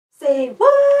Say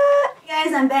what? Hey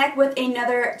guys, I'm back with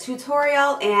another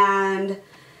tutorial and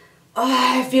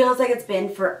it feels like it's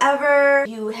been forever. If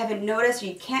you haven't noticed or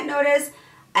you can't notice,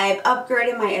 I've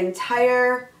upgraded my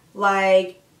entire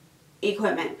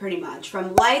equipment pretty much.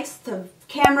 From lights to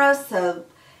cameras to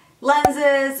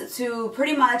lenses to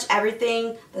pretty much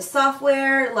everything. The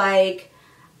software,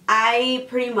 I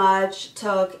pretty much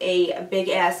took a big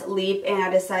ass leap and I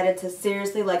decided to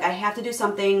seriously, I have to do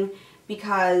something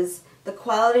because the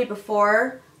quality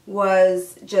before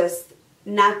was just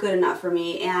not good enough for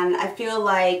me and I feel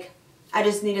like I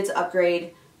just needed to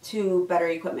upgrade to better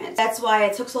equipment. That's why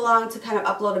it took so long to kind of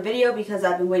upload a video, because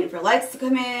I've been waiting for lights to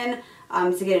come in,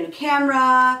 to get a new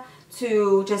camera,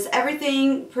 to just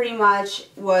everything pretty much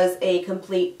was a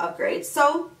complete upgrade.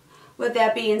 So with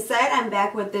that being said, I'm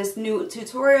back with this new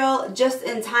tutorial just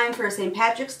in time for St.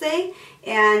 Patrick's Day,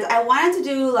 and I wanted to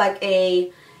do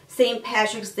a St.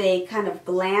 Patrick's Day kind of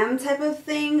glam type of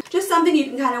thing. Just something you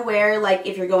can kind of wear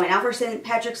if you're going out for St.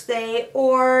 Patrick's Day,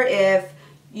 or if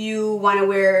you want to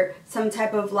wear some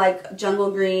type of jungle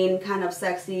green kind of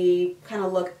sexy kind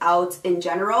of look out in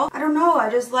general. I don't know, I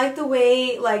just like the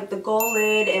way the gold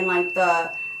lid and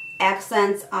the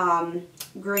accents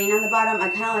green on the bottom.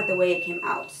 I kind of like the way it came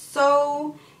out.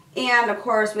 So, and of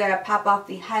course we gotta pop off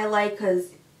the highlight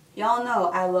because y'all know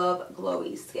I love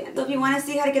glowy skin. So if you want to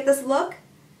see how to get this look,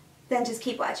 then just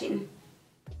keep watching.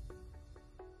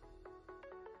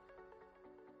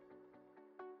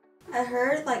 I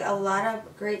heard a lot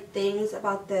of great things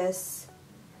about this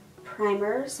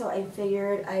primer, so I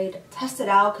figured I'd test it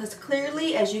out because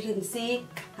clearly, as you can see,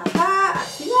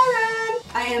 I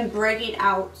am breaking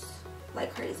out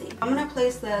like crazy. I'm going to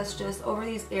place this just over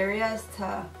these areas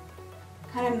to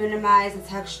kind of minimize the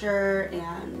texture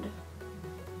and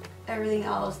everything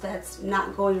else that's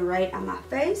not going right on my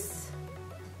face.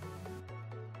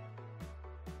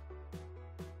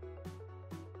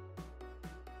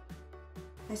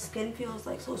 My skin feels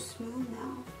so smooth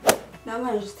now. Now I'm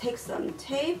going to just take some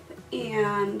tape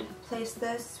and place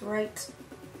this right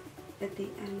at the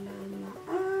end of my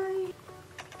eye.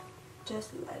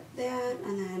 Just like that,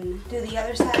 and then do the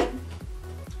other side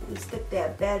and stick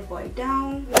that bad boy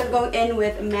down. I'm going to go in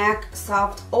with MAC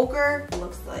Soft Ochre. It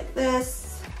looks like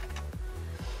this.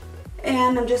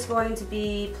 And I'm just going to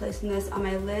be placing this on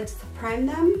my lids to prime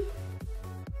them.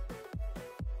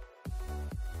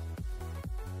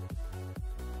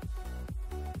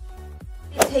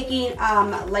 Taking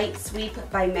LightSweep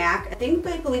by MAC.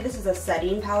 I believe this is a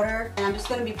setting powder, and I'm just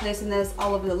going to be placing this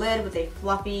all over the lid with a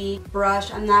fluffy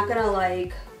brush. I'm not going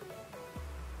to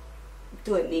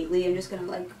do it neatly. I'm just going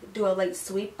to do a light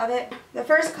sweep of it. The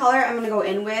first color I'm going to go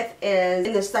in with is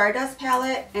in the Stardust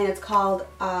palette, and it's called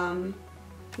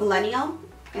Millenial,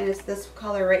 and it's this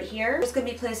color right here. I'm just going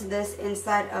to be placing this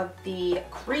inside of the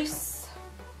crease.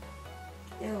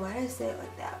 Ew, why did I say it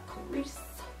like that? Crease.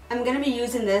 I'm going to be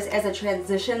using this as a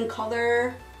transition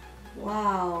color.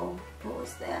 Wow, what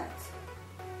was that?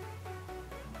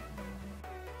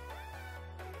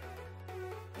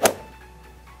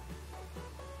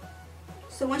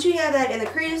 So once you have that in the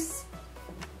crease,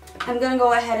 I'm going to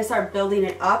go ahead and start building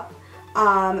it up.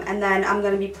 And then I'm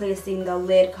going to be placing the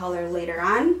lid color later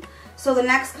on. So the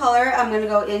next color I'm going to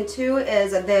go into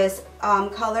is this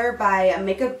color by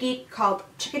Makeup Geek called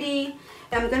Chickadee.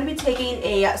 And I'm going to be taking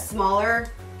a smaller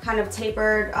kind of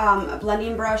tapered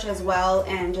blending brush as well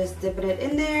and just dipping it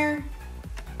in there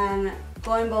and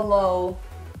going below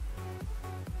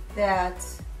that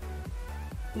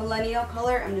Millennial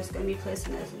color. I'm just going to be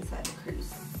placing this inside the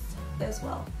crease as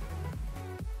well.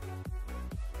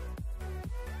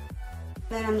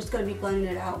 Then I'm just going to be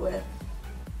blending it out with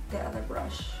the other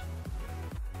brush.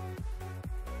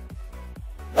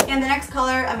 And the next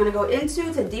color I'm going to go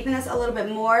into to deepen this a little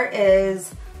bit more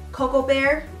is Cocoa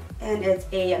Bear. And it's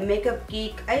a Makeup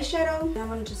Geek eyeshadow. And I'm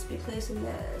going to just be placing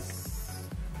this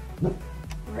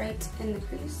right in the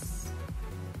crease.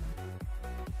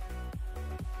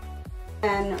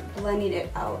 And blending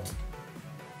it out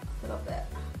a little bit.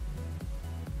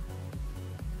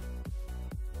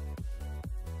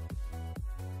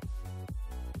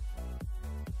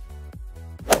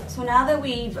 So now that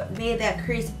we've made that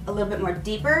crease a little bit more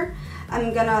deeper,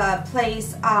 I'm going to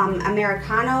place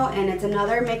Americano, and it's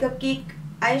another Makeup Geek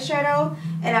eyeshadow,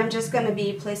 and I'm just going to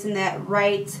be placing that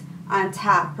right on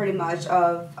top pretty much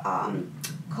of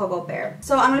Cocoa Bear.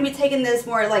 So I'm going to be taking this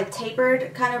more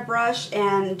tapered kind of brush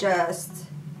and just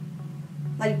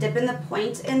dipping the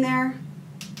point in there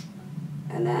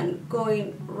and then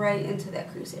going right into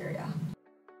that crease area.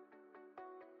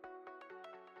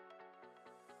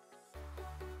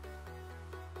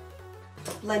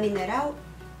 Blending that out.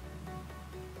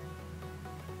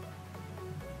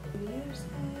 Other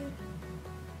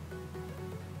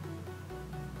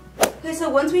side. Okay, so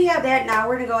once we have that, now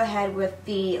we're gonna go ahead with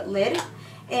the lid,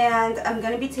 and I'm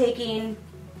gonna be taking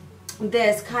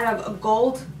this kind of a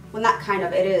gold, well not kind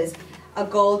of, it is a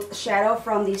gold shadow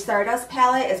from the Stardust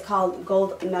palette. It's called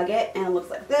Gold Nugget, and it looks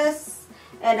like this.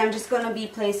 And I'm just going to be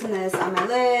placing this on my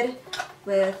lid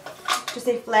with just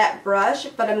a flat brush,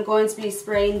 but I'm going to be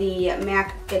spraying the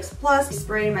MAC Fix Plus,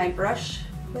 spraying my brush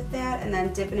with that, and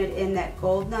then dipping it in that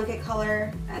gold nugget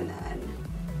color, and then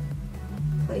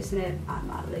placing it on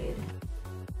my lid.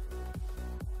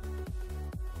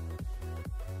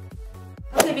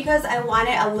 Okay, because I want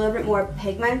it a little bit more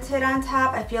pigmented on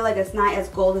top, I feel like it's not as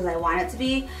gold as I want it to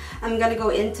be, I'm going to go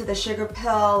into the Sugar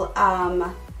Pill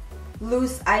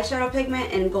loose eyeshadow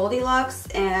pigment in Goldi Lux,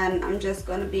 and I'm just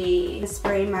going to be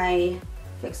spraying my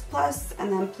Fix Plus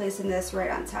and then placing this right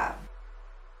on top.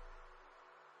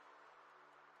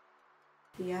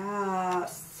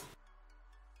 Yes.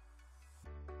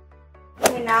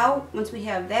 Okay, now once we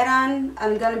have that on,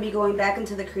 I'm going to be going back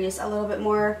into the crease a little bit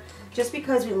more just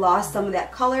because we lost some of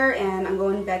that color, and I'm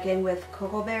going back in with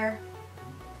Cocoa Bear,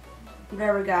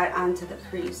 whatever got onto the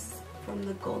crease from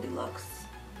the Goldi Lux.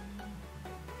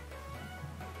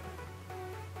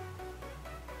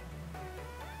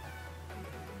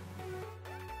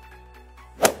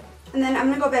 And then I'm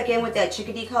going to go back in with that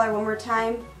Chickadee color one more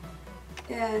time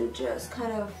and just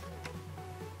kind of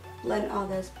blend all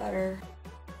this better.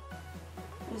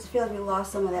 I just feel like we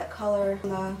lost some of that color from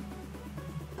the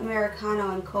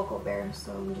Americano and Cocoa Bear,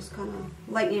 so I'm just kind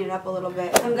of lightening it up a little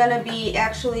bit. I'm going to be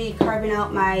actually carving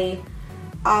out my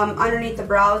underneath the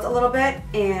brows a little bit,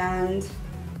 and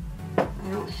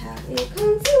I don't have a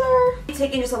concealer. I'm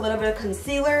taking just a little bit of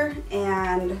concealer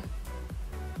and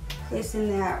placing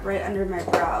that right under my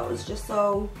brows just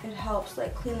so it helps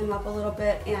like clean them up a little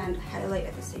bit and highlight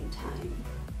at the same time.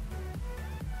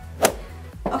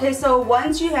 Okay, so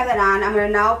once you have that on, I'm going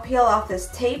to now peel off this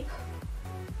tape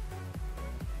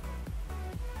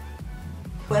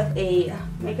with a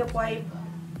makeup wipe.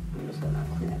 I'm just going to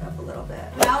clean it up a little bit.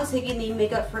 Now I'm taking the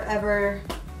Makeup Forever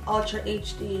Ultra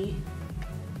HD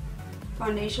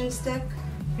foundation stick.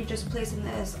 I'm just placing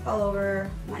this all over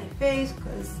my face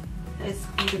because, as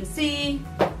you can see,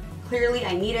 clearly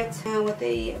I need it. And with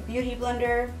a beauty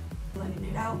blender, blending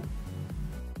it out.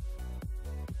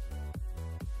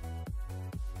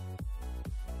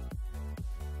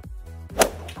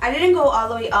 I didn't go all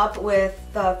the way up with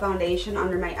the foundation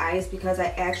under my eyes because I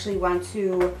actually want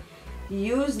to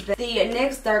use the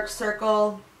NYX Dark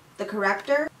Circle, the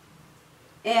corrector,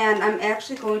 and I'm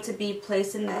actually going to be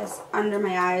placing this under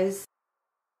my eyes.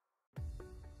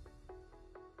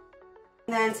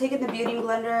 And then taking the beauty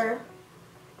blender,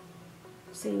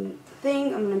 same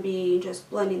thing, I'm going to be just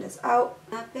blending this out.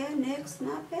 Not bad, NYX,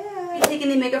 not bad. Taking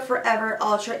the Makeup Forever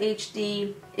Ultra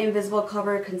HD Invisible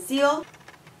Cover Conceal.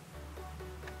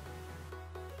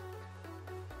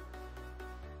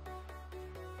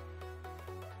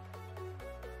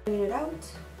 Blending it out.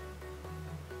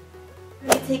 I'm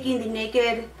going to be taking the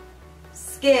Naked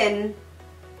Skin,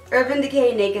 Urban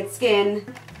Decay Naked Skin.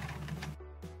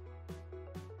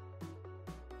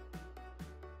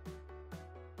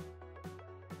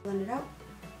 Blend it out.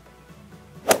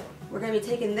 We're going to be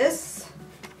taking this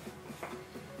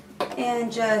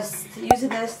and just using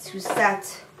this to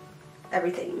set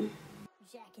everything.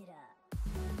 Jack it up.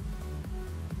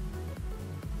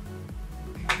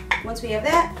 Once we have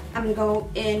that, I'm going to go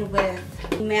in with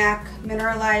MAC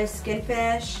Mineralized Skin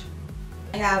Finish.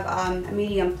 I have a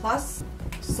medium plus,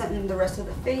 setting the rest of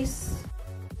the face.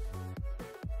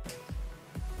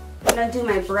 I'm going to do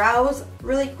my brows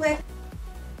really quick.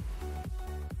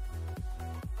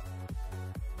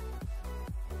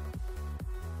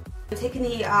 I'm taking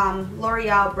the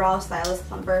L'Oreal Brow Stylist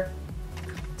Plumper.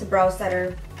 It's a brow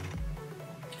setter,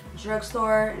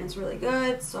 drugstore, and it's really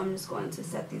good. So I'm just going to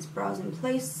set these brows in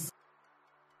place.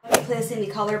 I'm placing the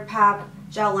ColourPop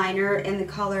gel liner in the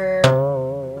color,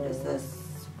 what is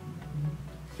this?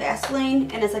 Fast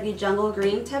Lane, and it's like a jungle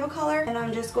green type of color. And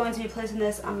I'm just going to be placing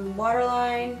this on my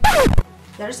waterline. Did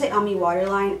I just say on me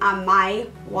waterline? On my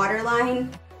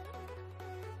waterline.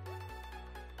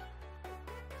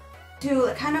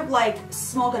 To kind of like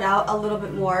smoke it out a little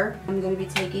bit more, I'm going to be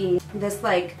taking this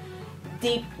like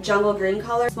deep jungle green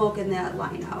color, smoking that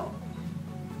line out.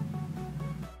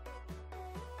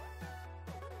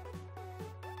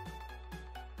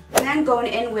 And then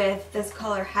going in with this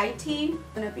color High Tea,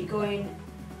 I'm going to be going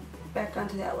back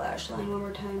onto that lash line one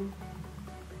more time.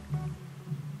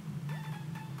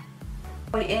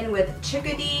 Going in with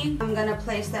Chickadee, I'm going to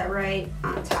place that right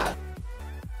on top.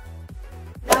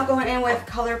 Now going in with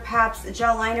ColourPop's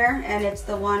gel liner, and it's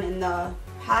the one in the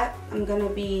pot, I'm gonna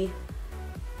be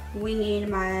winging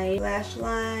my lash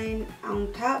line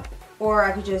on top, or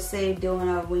I could just say doing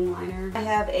a wing liner. I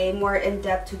have a more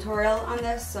in-depth tutorial on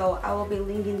this, so I will be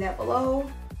linking that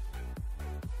below.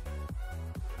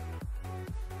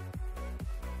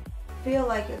 I feel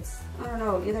like it's, I don't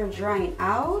know, either drying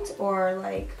out or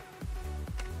like,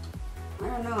 I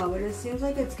don't know, but it seems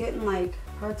like it's getting like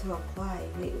hard to apply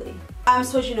lately. I'm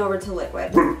switching over to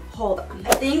liquid. Hold on.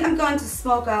 I think I'm going to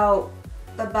smoke out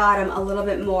the bottom a little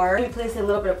bit more. I'm placing a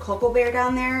little bit of Cocoa Bear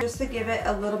down there just to give it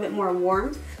a little bit more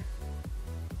warmth.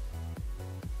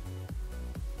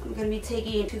 I'm going to be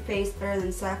taking Too Faced Better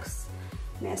Than Sex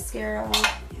mascara, and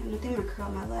I think I'm going to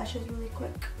curl my lashes really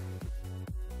quick.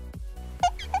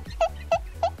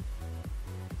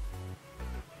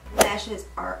 Lashes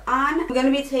are on. I'm going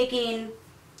to be taking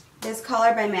this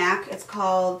color by MAC. It's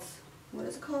called, what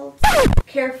is it called?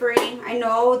 Carefree. I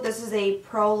know this is a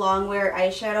pro longwear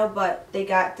eyeshadow, but they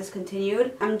got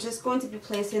discontinued. I'm just going to be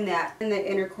placing that in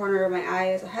the inner corner of my eye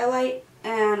as a highlight.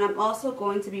 And I'm also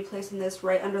going to be placing this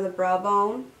right under the brow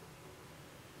bone.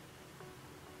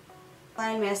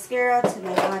 Applying mascara to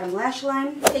my bottom lash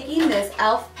line. Taking this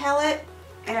e.l.f. palette,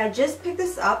 and I just picked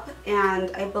this up,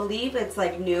 and I believe it's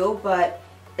like new, but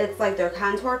it's like their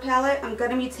contour palette. I'm going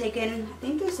to be taking, I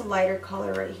think there's a lighter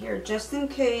color right here, just in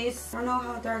case. I don't know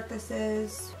how dark this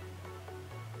is.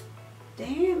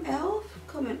 Damn, e.l.f.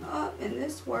 coming up in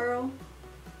this world.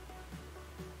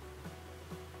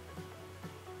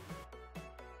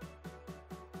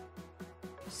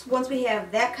 So once we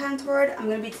have that contoured, I'm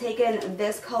going to be taking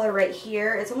this color right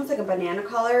here. It's almost like a banana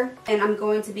color, and I'm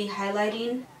going to be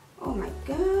highlighting. Oh my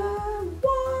god,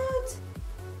 what?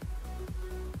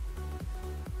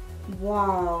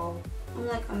 Wow, I'm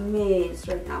like amazed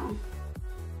right now.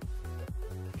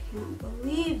 Can't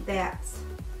believe that.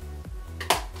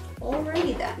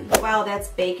 Alrighty then. While that's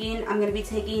baking, I'm going to be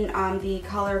taking the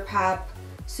ColourPop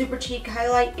Super Cheek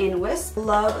Highlight in Wisp.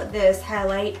 Love this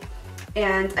highlight,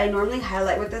 and I normally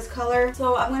highlight with this color.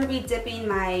 So I'm going to be dipping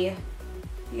my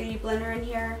beauty blender in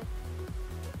here.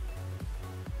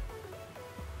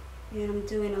 And I'm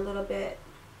doing a little bit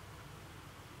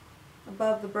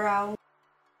above the brow.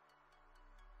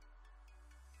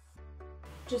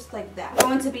 Just like that. I'm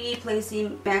going to be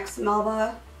placing Max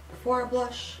Melba for a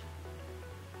blush.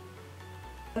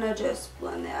 I'm going to just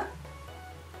blend that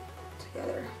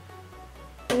together.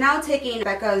 I'm now taking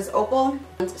Becca's Opal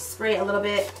and spray a little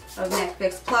bit of MAC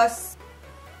Fix Plus.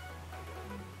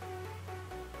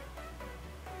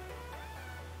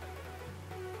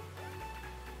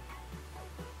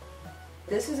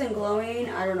 This isn't glowing.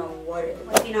 I don't know what it is.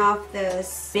 Wiping off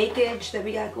this bakage that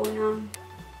we got going on.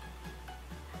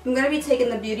 I'm going to be taking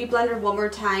the Beauty Blender one more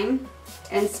time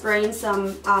and spraying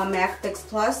some MAC Fix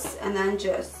Plus, and then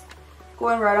just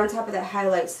going right on top of that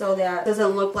highlight so that it doesn't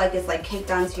look like it's like caked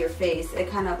onto your face. It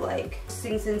kind of like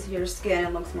sinks into your skin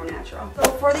and looks more natural. So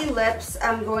for the lips,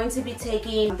 I'm going to be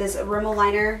taking this Rimmel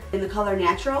liner in the color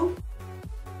Natural.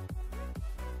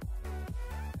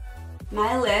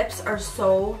 My lips are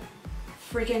so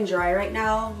freaking dry right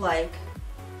now, like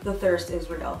the thirst is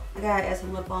real. I gotta add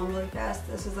some lip balm really fast.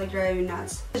 This is like driving me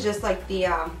nuts. It's just like the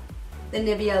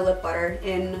Nivea lip butter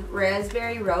in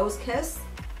Raspberry Rose Kiss.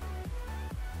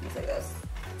 Looks like this.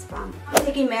 It's bomb. I'm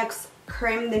taking MAC's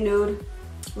Creme de Nude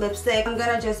lipstick. I'm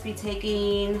gonna just be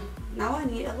taking, now I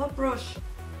need a lip brush.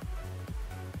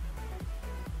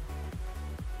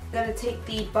 I'm gonna take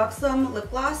the Buxom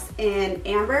lip gloss in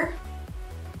Amber.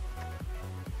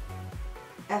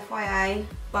 FYI,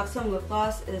 Buxom lip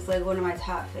gloss is like one of my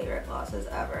top favorite glosses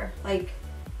ever. Like,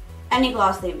 any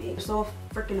gloss they make, they're so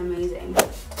freaking amazing. I'm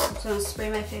just gonna spray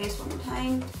my face one more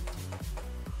time.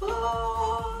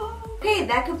 Oh. Okay,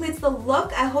 that completes the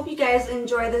look. I hope you guys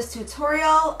enjoy this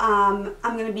tutorial. I'm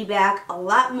gonna be back a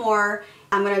lot more.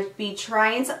 I'm gonna be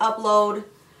trying to upload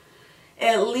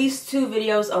at least 2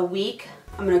 videos a week.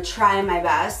 I'm gonna try my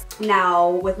best. Now,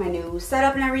 with my new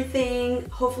setup and everything,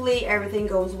 hopefully everything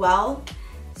goes well.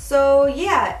 So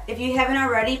yeah, if you haven't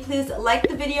already, please like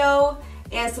the video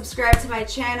and subscribe to my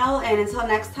channel. And until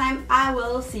next time, I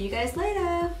will see you guys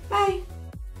later. Bye.